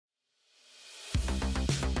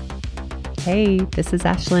Hey, this is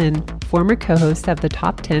Ashlyn, former co-host of the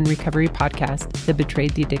Top 10 Recovery podcast, The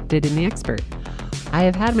Betrayed, the Addicted, and the Expert. I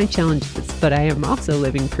have had my challenges, but I am also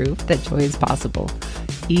living proof that joy is possible,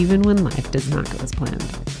 even when life does not go as planned.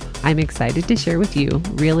 I'm excited to share with you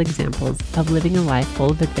real examples of living a life full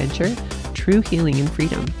of adventure, true healing, and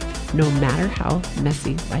freedom, no matter how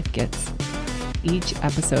messy life gets. Each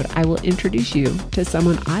episode, I will introduce you to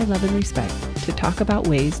someone I love and respect to talk about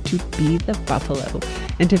ways to be the buffalo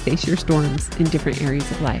and to face your storms in different areas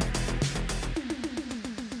of life.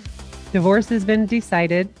 Divorce has been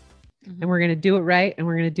decided, and we're going to do it right, and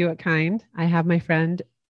we're going to do it kind. I have my friend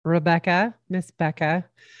Rebecca, Miss Becca,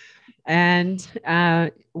 and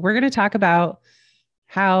we're going to talk about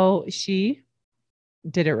how she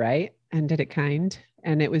did it right and did it kind,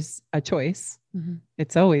 and it was a choice. Mm-hmm.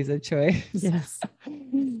 It's always a choice. Yes.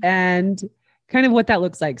 And kind of what that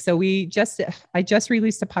looks like. So I just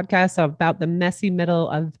released a podcast about the messy middle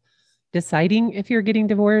of deciding if you're getting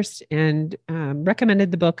divorced, and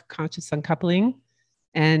recommended the book Conscious Uncoupling.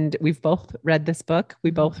 And we've both read this book.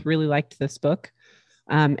 We both really liked this book.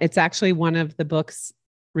 It's actually one of the books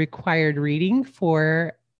required reading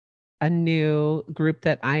for a new group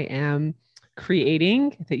that I am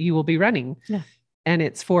creating that you will be running. Yeah. And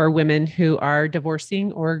it's for women who are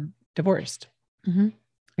divorcing or divorced. Mm-hmm.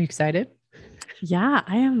 Are you excited? Yeah,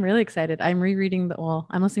 I am really excited. I'm rereading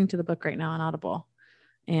I'm listening to the book right now on Audible,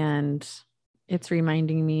 and it's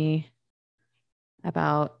reminding me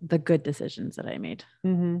about the good decisions that I made,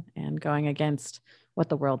 and going against what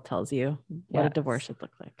the world tells you, what a divorce should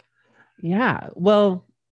look like. Yeah. Well,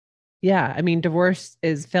 yeah. I mean, divorce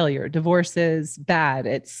is failure. Divorce is bad.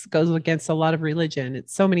 It goes against a lot of religion.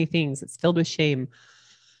 It's so many things. It's filled with shame.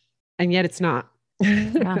 And yet it's not.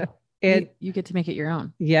 Yeah. You get to make it your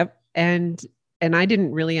own. Yep. And I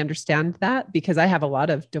didn't really understand that because I have a lot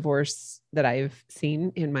of divorce that I've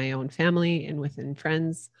seen in my own family and within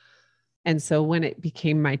friends. And so when it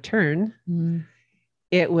became my turn,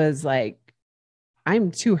 it was like, I'm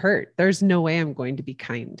too hurt. There's no way I'm going to be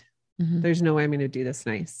kind. There's no way I'm going to do this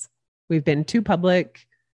nice. We've been too public.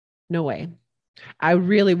 No way. I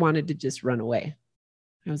really wanted to just run away.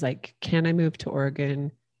 I was like, can I move to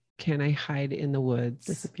Oregon? Can I hide in the woods?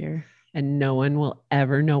 Disappear. And no one will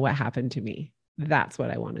ever know what happened to me. That's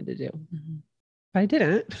what I wanted to do. But I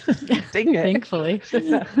didn't. Dang it. Thankfully.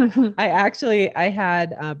 I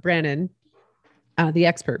had Brandon, the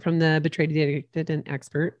expert from the Betrayed, the Addicted, and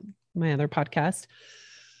Expert, my other podcast.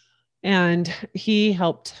 And he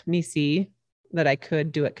helped me see that I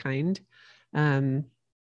could do it kind. My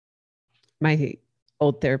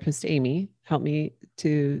old therapist, Amy, helped me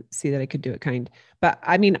to see that I could do it kind. But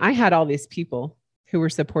I mean, I had all these people who were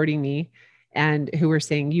supporting me and who were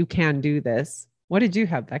saying, you can do this. What did you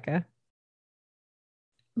have, Becca?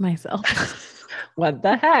 Myself. What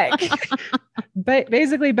the heck? But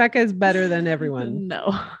basically, Becca is better than everyone.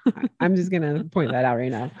 No. I'm just going to point that out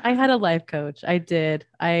right now. I had a life coach. I did.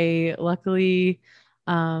 I luckily,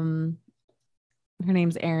 her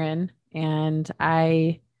name's Erin, and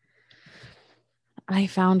I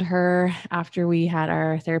found her after we had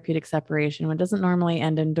our therapeutic separation, which doesn't normally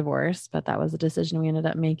end in divorce, but that was a decision we ended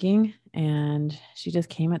up making. And she just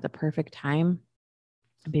came at the perfect time.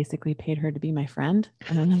 I basically paid her to be my friend,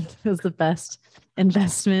 and it was the best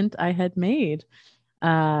investment I had made.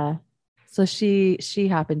 So she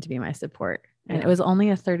happened to be my support, and it was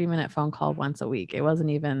only a 30-minute phone call once a week. It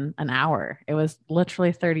wasn't even an hour. It was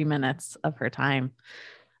literally 30 minutes of her time.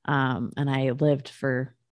 And I lived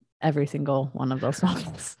for every single one of those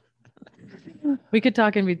moments. We could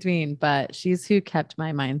talk in between, but she's who kept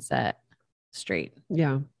my mindset straight.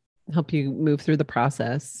 Yeah. Help you move through the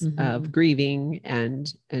process of grieving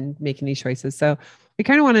and making these choices. So we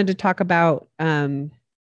kind of wanted to talk about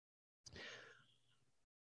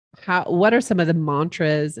what are some of the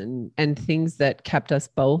mantras and things that kept us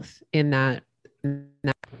both in the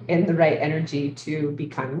right energy to be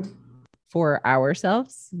kind for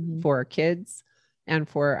ourselves, for our kids, and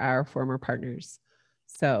for our former partners.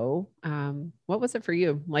 So what was it for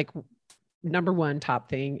you? Like, number one top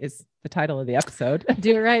thing is the title of the episode.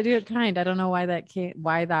 Do it right, do it kind. I don't know why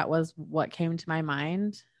that was what came to my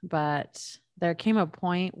mind, but there came a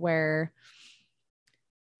point where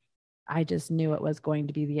I just knew it was going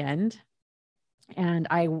to be the end. And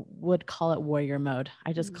I would call it warrior mode.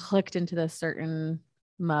 I just clicked into this certain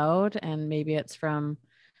mode, and maybe it's from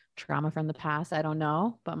trauma from the past. I don't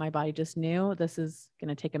know, but my body just knew this is going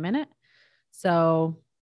to take a minute. So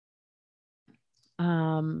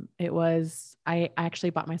I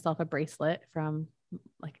actually bought myself a bracelet from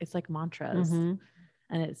it's like mantras. And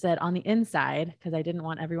it said on the inside, because I didn't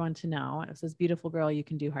want everyone to know, it says, beautiful girl, you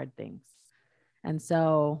can do hard things. And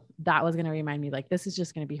so that was going to remind me, like, this is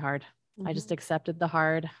just going to be hard. I just accepted the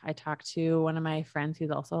hard. I talked to one of my friends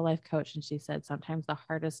who's also a life coach, and she said sometimes the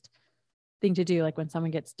hardest thing to do, like when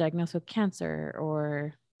someone gets diagnosed with cancer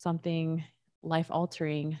or something life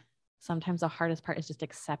altering, sometimes the hardest part is just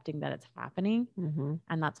accepting that it's happening.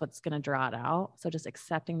 And that's what's going to draw it out. So just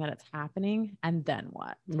accepting that it's happening, and then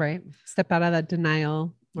what? Right. Step out of that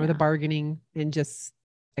denial or the bargaining and just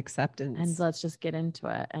acceptance. And let's just get into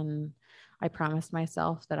it. And I promised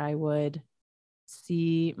myself that I would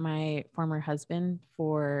see my former husband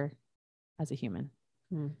as a human.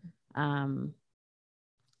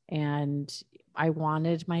 And I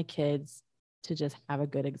wanted my kids to just have a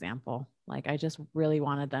good example. Like, I just really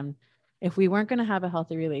wanted them, if we weren't going to have a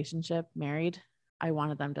healthy relationship married, I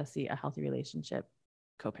wanted them to see a healthy relationship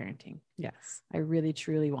co-parenting. Yes. I really,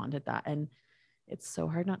 truly wanted that. And it's so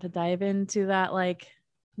hard not to dive into that like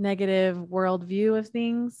negative worldview of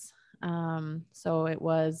things. So it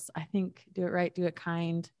was, I think, do it right, do it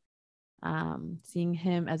kind. Seeing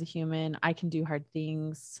him as a human, I can do hard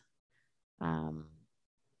things.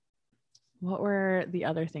 What were the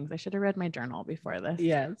other things? I should have read my journal before this.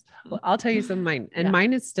 Yes. Well, I'll tell you some of mine. And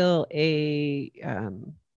mine is still a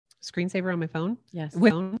screensaver on my phone. Yes.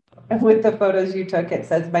 With the photos you took, it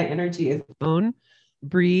says my energy is phone,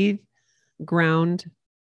 breathe, ground,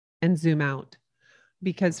 and zoom out.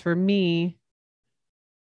 Because for me,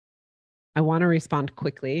 I want to respond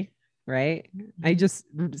quickly, right? I just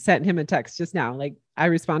sent him a text just now. Like, I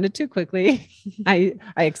responded too quickly. I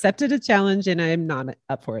accepted a challenge and I'm not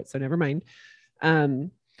up for it. So never mind. So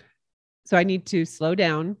I need to slow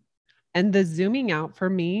down. And the zooming out for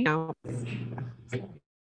me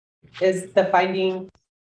is the finding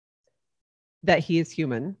that he is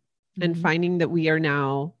human and finding that we are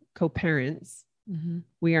now co-parents.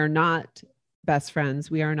 We are not best friends.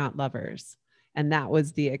 We are not lovers. And that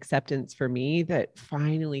was the acceptance for me that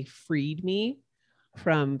finally freed me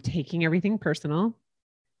from taking everything personal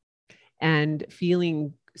and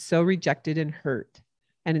feeling so rejected and hurt.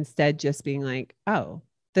 And instead just being like, oh,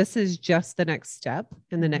 this is just the next step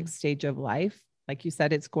in the next stage of life. Like you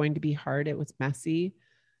said, it's going to be hard. It was messy,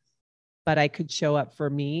 but I could show up for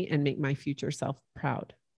me and make my future self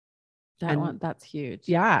proud. That's huge.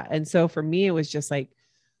 Yeah. And so for me, it was just like,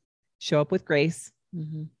 show up with grace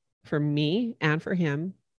for me and for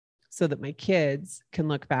him so that my kids can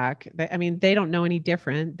look back. I mean, they don't know any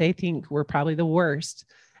different. They think we're probably the worst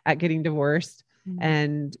at getting divorced.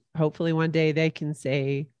 And hopefully one day they can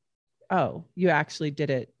say, oh, you actually did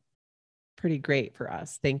it pretty great for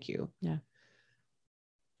us. Thank you. Yeah.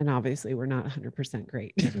 And obviously we're not 100%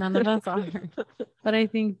 great. None of us are. But I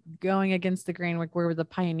think going against the grain, like, we're the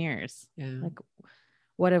pioneers. Yeah. Like,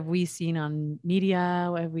 what have we seen on media?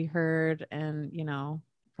 What have we heard? And,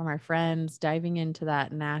 from our friends, diving into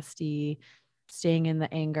that nasty, staying in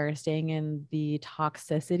the anger, staying in the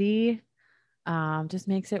toxicity, just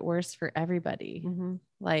makes it worse for everybody.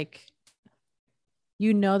 Like,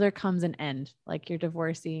 there comes an end, like you're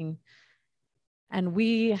divorcing, and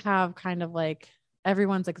we have kind of like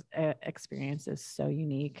everyone's experience is so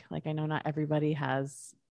unique. Like, I know not everybody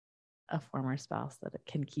has a former spouse that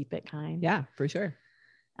can keep it kind. Yeah, for sure.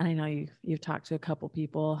 And I know you've talked to a couple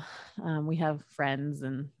people. We have friends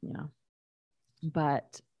and,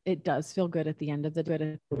 but it does feel good at the end of the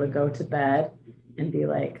day to go to bed and be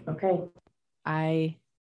like, okay, I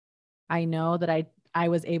know that I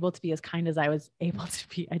was able to be as kind as I was able to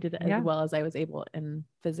be. I did it as well as I was able, and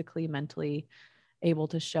physically, mentally able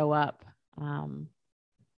to show up, and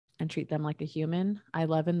treat them like a human. I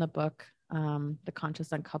love in the book, The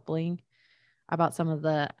Conscious Uncoupling, about some of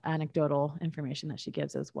the anecdotal information that she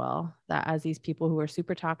gives as well, that as these people who were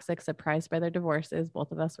super toxic, surprised by their divorces,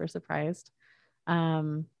 both of us were surprised,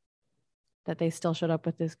 that they still showed up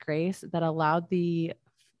with this grace that allowed the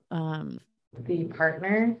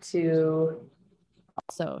partner to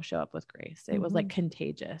also show up with grace. It was like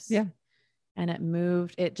contagious. Yeah. And it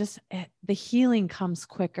moved, the healing comes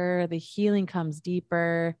quicker, the healing comes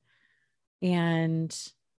deeper, and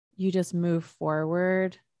you just move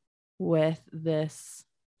forward with this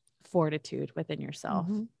fortitude within yourself.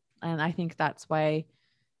 And I think that's why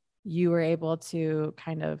you were able to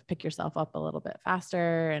kind of pick yourself up a little bit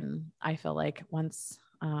faster. And I feel like once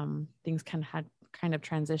things had kind of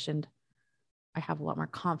transitioned, I have a lot more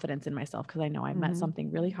confidence in myself because I know I met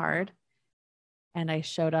something really hard and I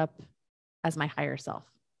showed up as my higher self.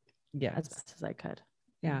 Yes. As best as I could.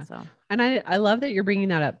 Yeah. And I love that you're bringing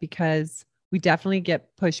that up because we definitely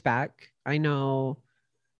get pushback. I know,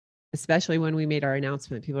 especially when we made our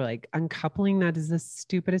announcement, people are like, uncoupling, that is the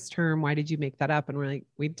stupidest term. Why did you make that up? And we're like,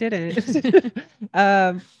 we didn't.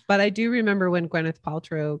 But I do remember when Gwyneth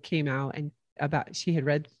Paltrow came out and she had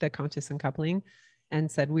read The Conscious Uncoupling and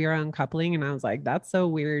said we are uncoupling. And I was like, that's so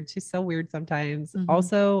weird. She's so weird sometimes.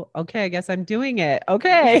 Also, okay, I guess I'm doing it.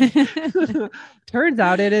 Okay. Turns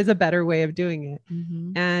out it is a better way of doing it.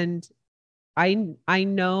 And I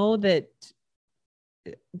know that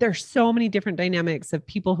there's so many different dynamics of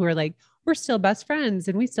people who are like, we're still best friends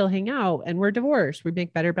and we still hang out and we're divorced. We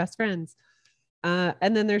make better best friends.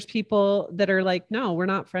 And then there's people that are like, no, we're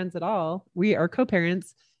not friends at all. We are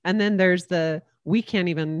co-parents. And then there's we can't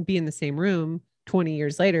even be in the same room 20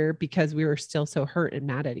 years later because we were still so hurt and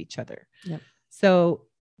mad at each other. Yep. So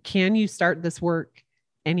can you start this work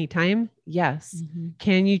anytime? Yes.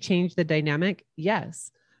 Can you change the dynamic?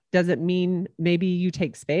 Yes. Does it mean maybe you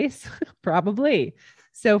take space? Probably.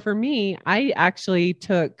 So for me, I actually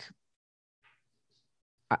took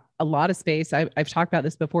a lot of space. I've talked about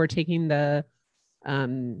this before, taking the,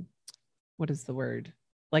 what is the word?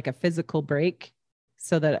 Like a physical break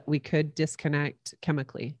so that we could disconnect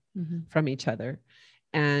chemically from each other.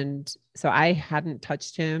 And so I hadn't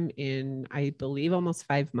touched him in, I believe, almost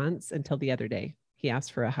 5 months until the other day. He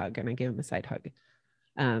asked for a hug and I gave him a side hug.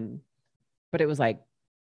 But it was like,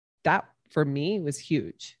 that for me was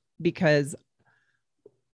huge because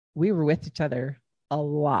we were with each other a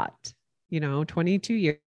lot, 22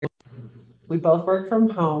 years. We both worked from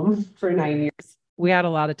home for 9 years. We had a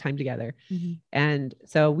lot of time together. And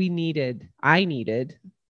so I needed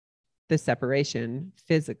the separation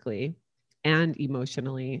physically and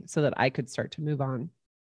emotionally so that I could start to move on.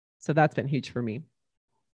 So that's been huge for me.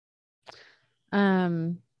 I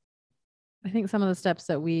think some of the steps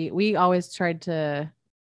that we always tried to,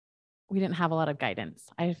 we didn't have a lot of guidance.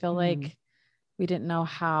 I feel like we didn't know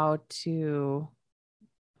how to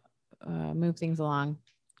move things along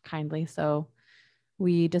kindly. So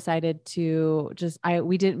we decided to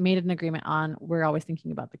made an agreement on, we're always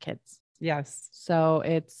thinking about the kids. Yes. So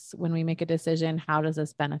it's when we make a decision, how does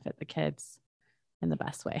this benefit the kids in the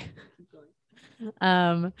best way?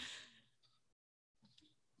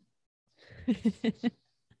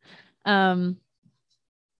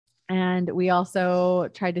 And we also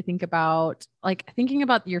tried to think about, thinking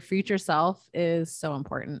about your future self is so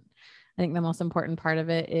important. I think the most important part of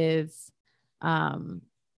it is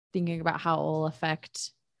thinking about how it will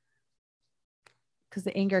affect, because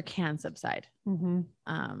the anger can subside.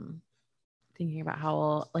 Thinking about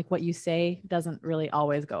how what you say doesn't really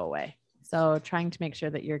always go away. So trying to make sure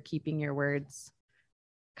that you're keeping your words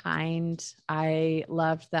kind. I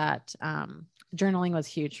loved that. Journaling was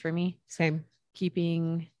huge for me. Same.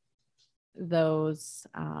 Keeping those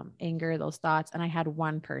anger, those thoughts. And I had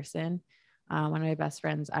one person, one of my best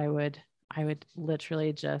friends, I would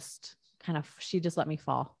literally just she just let me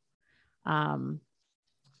fall.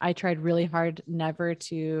 I tried really hard never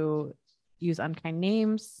to use unkind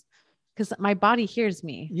names because my body hears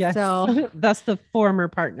me. Yes. So that's the former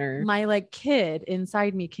partner. My kid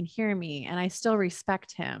inside me can hear me and I still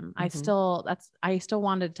respect him. I still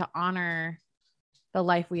wanted to honor the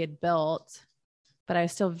life we had built, but I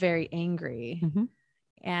was still very angry.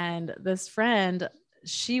 And this friend,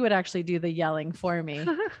 she would actually do the yelling for me.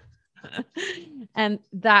 And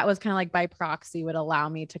that was kind of by proxy would allow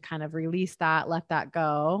me to kind of release that, let that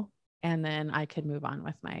go. And then I could move on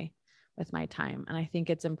with my time. And I think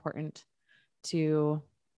it's important to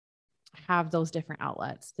have those different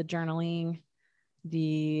outlets, the journaling,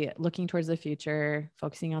 the looking towards the future,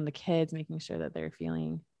 focusing on the kids, making sure that they're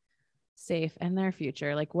feeling safe in their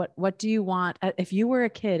future. What do you want? If you were a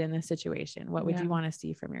kid in this situation, what would you want to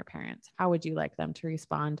see from your parents? How would you like them to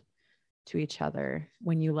respond to each other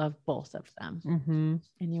when you love both of them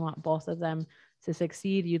and you want both of them to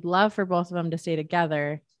succeed? You'd love for both of them to stay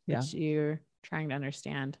together, but you're trying to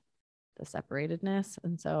understand the separatedness.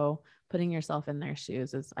 And so putting yourself in their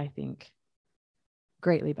shoes is, I think,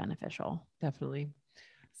 greatly beneficial. Definitely.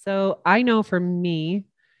 So I know for me,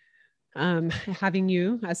 having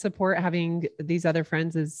you as support, having these other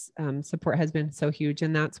friends as support has been so huge.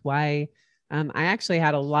 And that's why I actually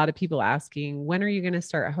had a lot of people asking, when are you going to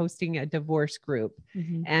start hosting a divorce group?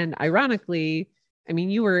 And ironically, I mean,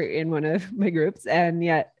 you were in one of my groups and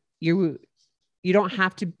yet you don't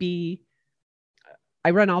have to be, I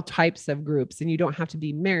run all types of groups and you don't have to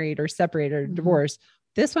be married or separated or divorced.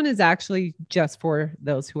 This one is actually just for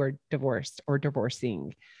those who are divorced or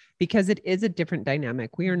divorcing, because it is a different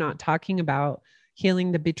dynamic. We are not talking about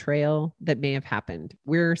healing the betrayal that may have happened.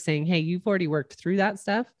 We're saying, hey, you've already worked through that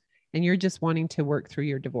stuff and you're just wanting to work through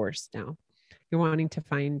your divorce now. You're wanting to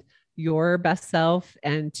find your best self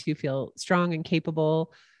and to feel strong and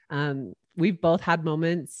capable. We've both had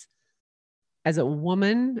moments as a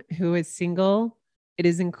woman who is single. It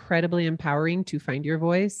is incredibly empowering to find your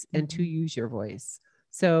voice and to use your voice.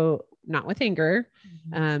 So not with anger.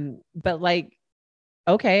 But like,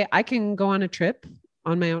 okay, I can go on a trip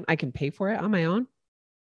on my own. I can pay for it on my own.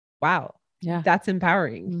 Wow. Yeah. That's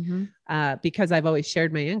empowering. Because I've always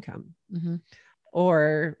shared my income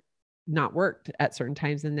or not worked at certain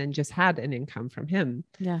times and then just had an income from him.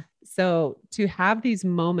 Yeah. So to have these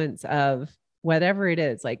moments of whatever it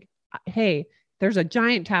is, like, hey, there's a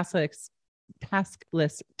giant task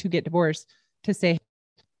list to get divorced, to say,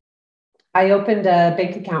 I opened a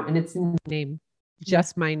bank account and it's in my name,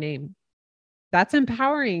 just my name. That's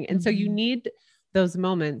empowering. And so you need those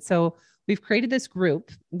moments. So we've created this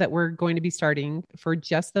group that we're going to be starting for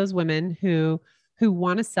just those women who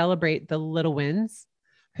want to celebrate the little wins,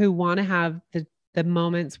 who want to have the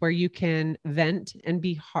moments where you can vent and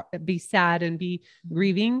be sad and be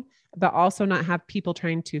grieving, but also not have people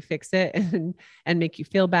trying to fix it and make you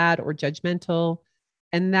feel bad or judgmental.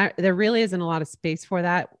 And that there really isn't a lot of space for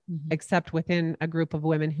that, except within a group of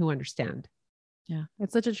women who understand. Yeah.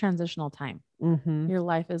 It's such a transitional time. Your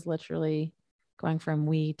life is literally going from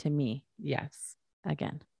we to me. Yes.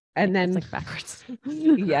 Again. And then it's like backwards.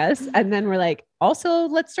 Yes. And then we're like, also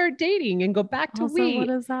let's start dating and go back to we. What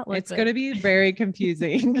does that look It's going to be very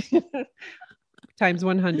confusing. Times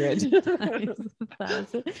 100.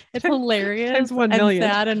 It's hilarious. Times 1 million.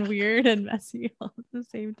 And sad and weird and messy all at the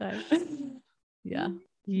same time. Yeah.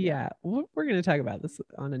 Yeah. We're going to talk about this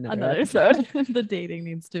on another episode. The dating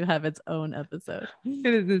needs to have its own episode.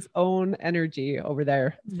 It is its own energy over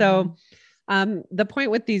there. So the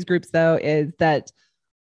point with these groups though, is that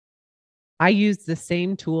I use the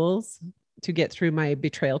same tools to get through my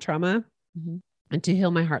betrayal trauma and to heal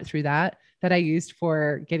my heart through that I used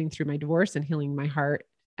for getting through my divorce and healing my heart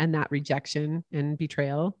and that rejection and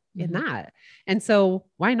betrayal in that. And so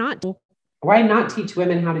why not teach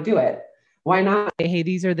women how to do it? Why not say, hey,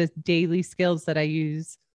 these are the daily skills that I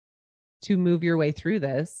use to move your way through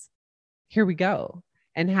this. Here we go.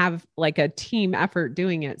 And have like a team effort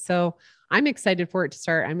doing it. So I'm excited for it to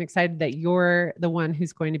start. I'm excited that you're the one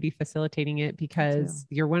who's going to be facilitating it because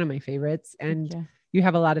you're one of my favorites and you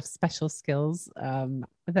have a lot of special skills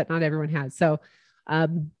that not everyone has. So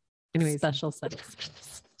anyways. Special set of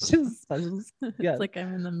skills. Yeah. It's like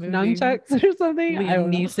I'm in the movie. Nunchucks or something.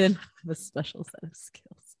 Liam Neeson with a special set of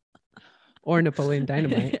skills. Or Napoleon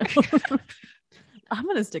Dynamite. I'm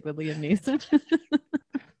going to stick with Liam Neeson.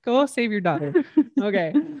 Go save your daughter.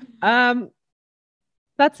 Okay.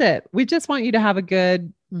 That's it. We just want you to have a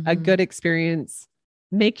good experience.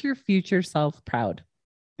 Make your future self proud.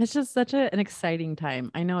 It's just such an exciting time.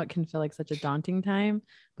 I know it can feel like such a daunting time,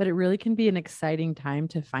 but it really can be an exciting time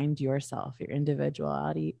to find yourself, your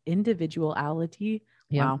individuality.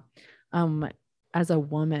 Yeah. Wow. As a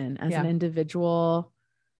woman, as an individual,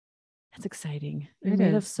 it's exciting. You're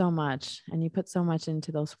made of so much and you put so much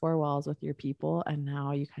into those four walls with your people. And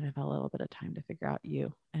now you kind of have a little bit of time to figure out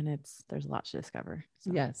you. And there's a lot to discover.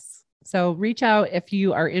 So. Yes. So reach out if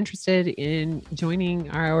you are interested in joining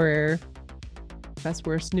our Best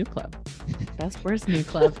Worst New Club. Best Worst New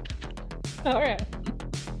Club. All right.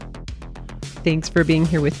 Thanks for being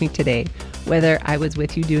here with me today, whether I was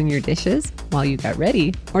with you doing your dishes while you got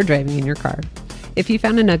ready or driving in your car. If you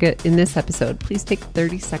found a nugget in this episode, please take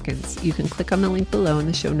 30 seconds. You can click on the link below in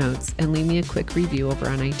the show notes and leave me a quick review over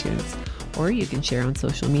on iTunes, or you can share on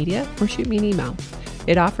social media or shoot me an email.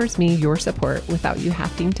 It offers me your support without you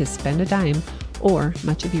having to spend a dime or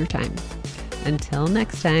much of your time. Until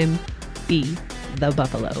next time, be the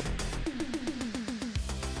buffalo.